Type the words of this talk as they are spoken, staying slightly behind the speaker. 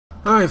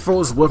Alright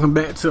folks, welcome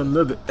back to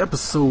another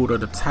episode of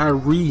the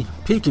Tyree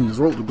Pickens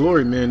Road to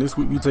Glory, man. This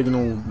week we taking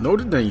on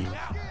Notre Dame.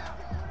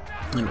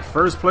 In the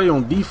first play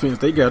on defense,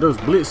 they got us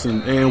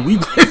blitzing, and we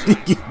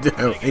didn't get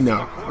down in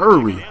a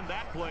hurry.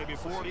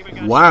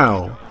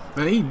 Wow.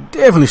 Man, he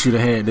definitely should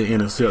have had the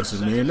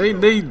interception, man.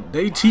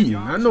 They cheating.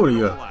 I know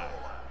they are.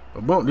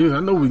 But bump this, I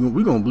know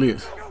we gonna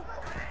blitz.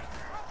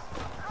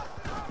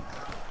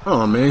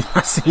 Oh man,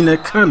 I seen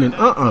that coming.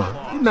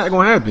 It's not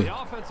gonna happen.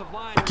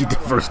 I get the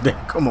first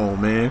down. Come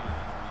on, man.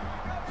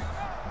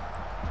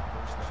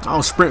 I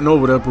was sprinting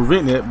over to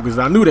prevent that because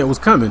I knew that was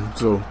coming.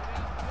 So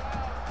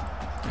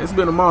it's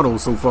been a motto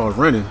so far,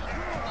 running.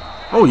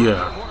 Oh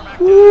yeah.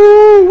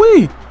 Woo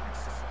wee.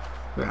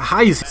 The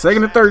highest,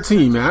 2nd and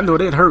 13, man. I know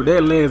that hurt.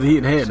 That last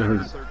hit had to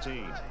hurt.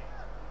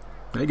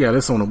 They got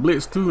us on a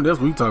blitz too. That's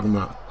what we talking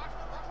about.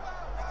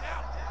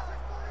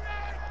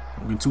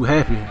 I'm too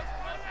happy.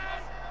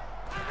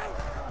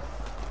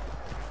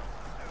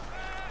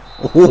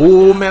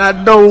 Oh man,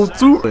 I dove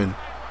too.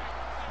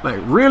 Like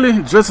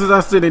really? Just as I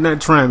said, they not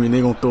trying me, and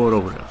they gonna throw it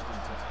over there.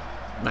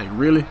 Like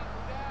really?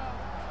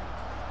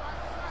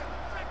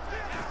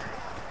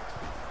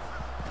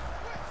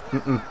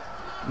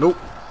 Nope,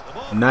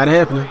 not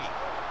happening.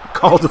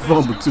 Called the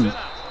fumble too.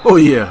 Oh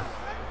yeah.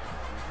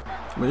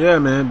 But yeah,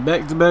 man,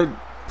 back-to-back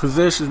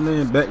possessions,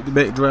 man,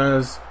 back-to-back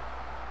drives.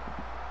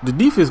 The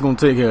defense gonna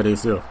take care of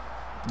themselves,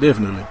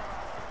 definitely.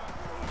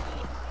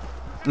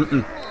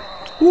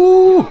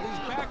 Ooh.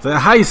 That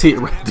highest hit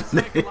right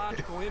there.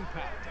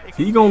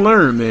 He gonna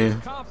learn,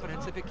 man.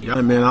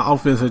 Yeah, man, our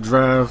offensive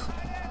drive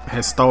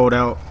has stalled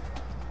out.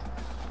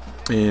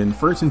 And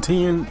 1st and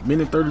 10,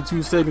 minute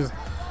 32 seconds,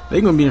 they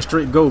gonna be in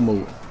straight go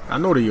mode. I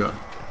know they are.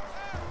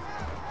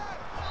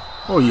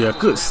 Oh yeah,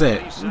 good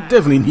sack. We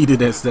definitely needed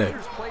that sack.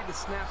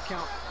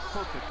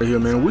 Here,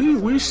 man,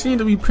 we seem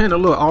to be playing a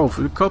little off.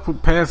 A couple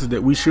passes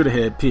that we should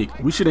have had picked.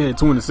 We should have had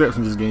 2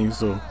 interceptions this game,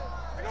 so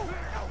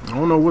I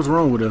don't know what's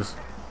wrong with us.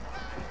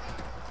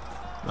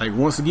 Like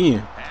once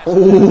again,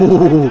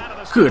 oh,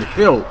 good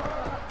help,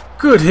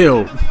 good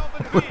help.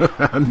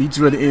 I meet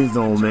you at the end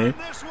zone, man.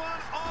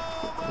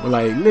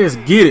 Like, let's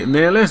get it,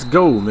 man. Let's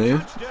go, man.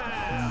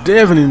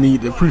 Definitely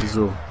need the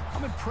pre-so.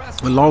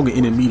 A longer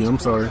intermediate. I'm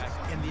sorry.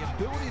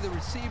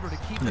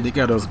 And they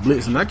got us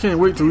blitzing. I can't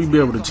wait till we be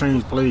able to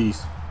change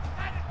plays.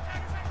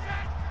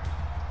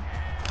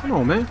 Come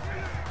on, man.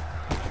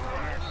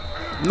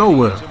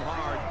 Nowhere.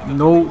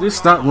 No, just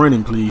stop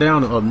running, please.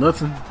 Down to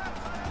nothing.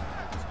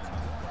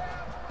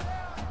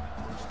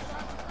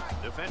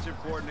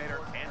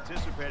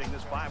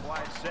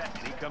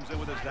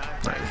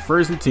 Right,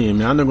 1st and 10,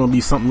 man. I know gonna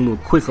be something a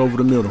little quick over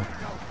the middle.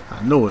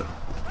 I know it.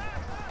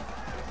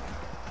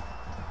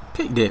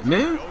 Pick that,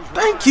 man.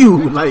 Thank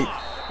you. Like,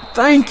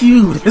 thank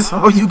you. That's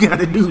all you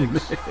gotta do, man.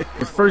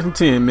 1st and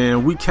 10,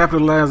 man. We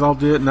capitalized off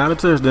that. Not a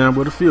touchdown,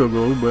 but a field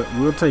goal. But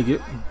we'll take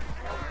it.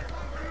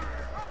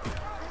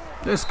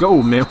 Let's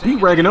go, man. We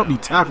racking up these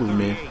tackles,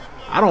 man.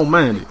 I don't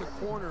mind it.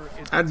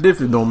 I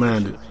definitely don't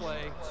mind it.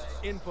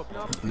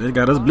 They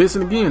got us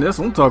blitzing again. That's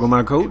what I'm talking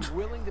about, coach.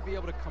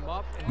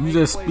 Use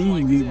that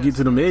speed to get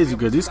to them edges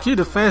because this kid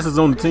the fastest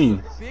on the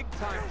team.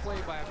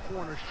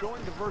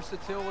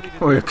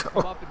 Oh yeah,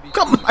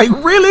 come on, like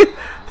really?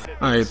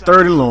 Alright,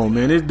 3rd and long,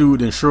 man. This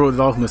dude then shrugs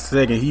off in a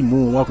second. He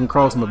moonwalking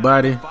across my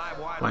body.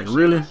 Like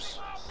really?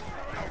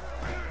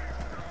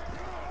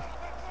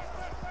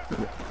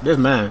 That's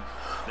mine.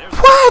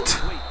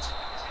 What?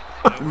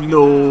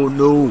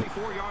 No.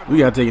 We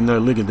gotta take another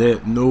look at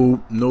that.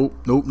 Nope.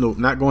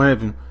 Not gonna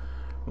happen.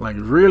 Like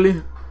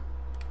really?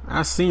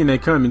 I seen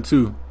that coming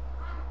too.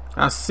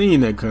 I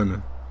seen that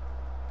coming.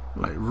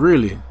 Like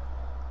really?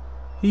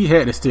 He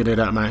had to steal that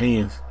out of my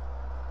hands.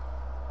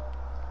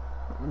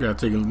 We gotta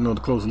take another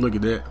closer look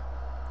at that.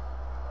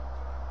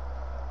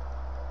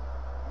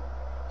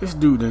 This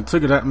dude then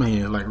took it out of my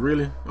hand. Like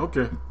really?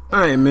 Okay.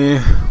 Alright,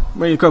 man.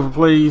 Made a couple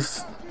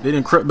plays. They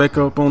didn't creep back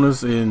up on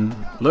us, and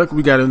luckily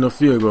we got enough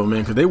field goal,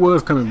 man, because they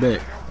was coming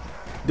back.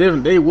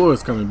 They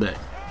was coming back.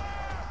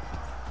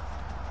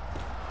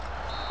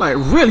 Like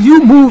really,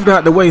 you moved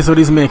out the way so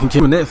this man can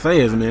kill him that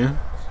fast, man.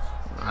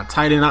 I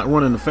tight end out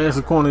one of the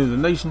fastest corners in the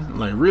nation.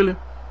 Like really?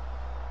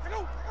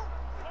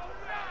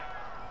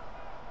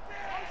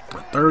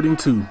 3rd and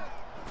 2.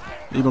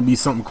 It's gonna be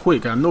something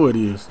quick. I know it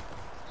is.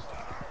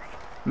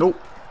 Nope.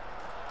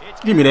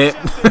 Give me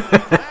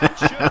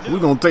that. We're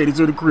gonna take it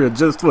to the crib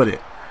just for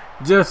that.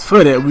 Just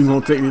for that, we're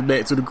gonna take it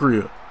back to the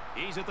crib.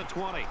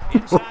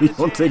 We're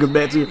gonna take it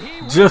back to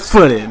just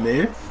for that,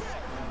 man.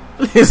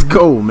 Let's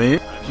go,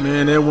 man.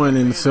 Man, that one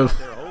in the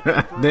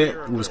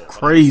that was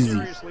crazy.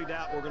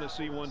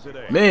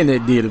 Man,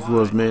 that did it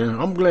for us, man.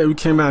 I'm glad we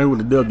came out here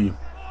with a W.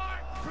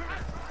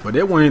 But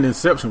that one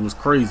interception was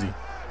crazy.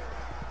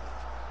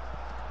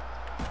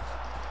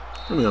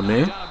 Come here,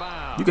 man.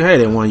 You can have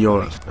that 1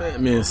 yard. Right,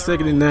 man,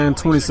 2nd and 9,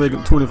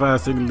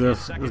 25 seconds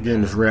left. Let's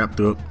get this wrapped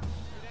up.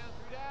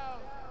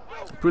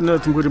 Put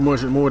nothing pretty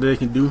much more they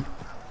can do.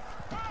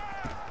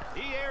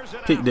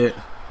 Pick that.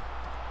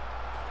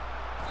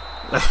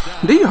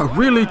 They are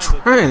really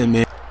trying,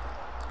 man.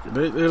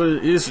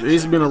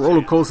 It's been a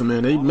roller coaster,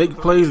 man. They make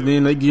plays,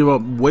 then they give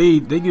up way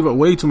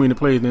too many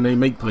plays, then they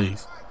make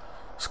plays.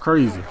 It's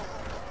crazy.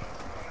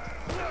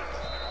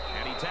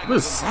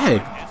 What's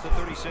sack?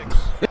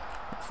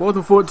 4th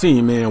and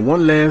 14, man.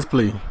 One last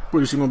play.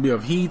 Pretty sure gonna be a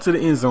heat to the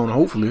end zone,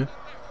 hopefully.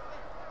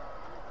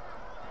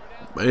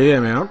 But yeah,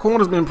 man, our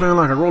corner's been playing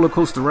like a roller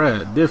coaster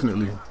ride,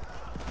 definitely.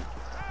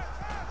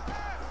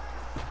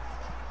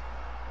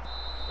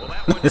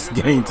 It's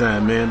game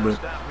time, man. But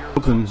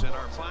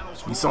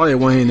you saw that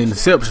one-hand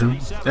interception.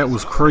 That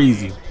was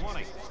crazy.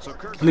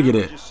 Look at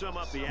that.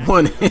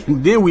 One,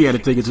 and then we had to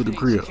take it to the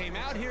crib.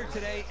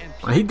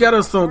 He got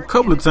us a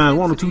couple of times,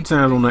 1 or 2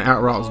 times on the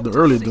out routes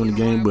earlier during the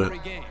game, but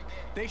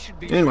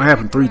it ain't gonna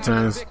happen 3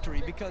 times.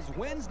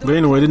 But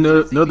anyway,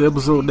 another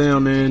episode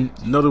down, man.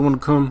 Another one to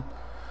come.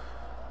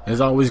 As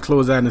I always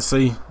close out and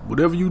say,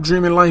 whatever you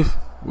dream in life,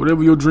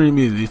 whatever your dream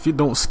is, if it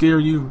don't scare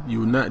you, you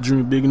will not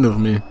dream big enough,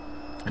 man.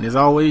 And as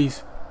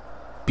always,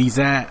 peace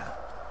out.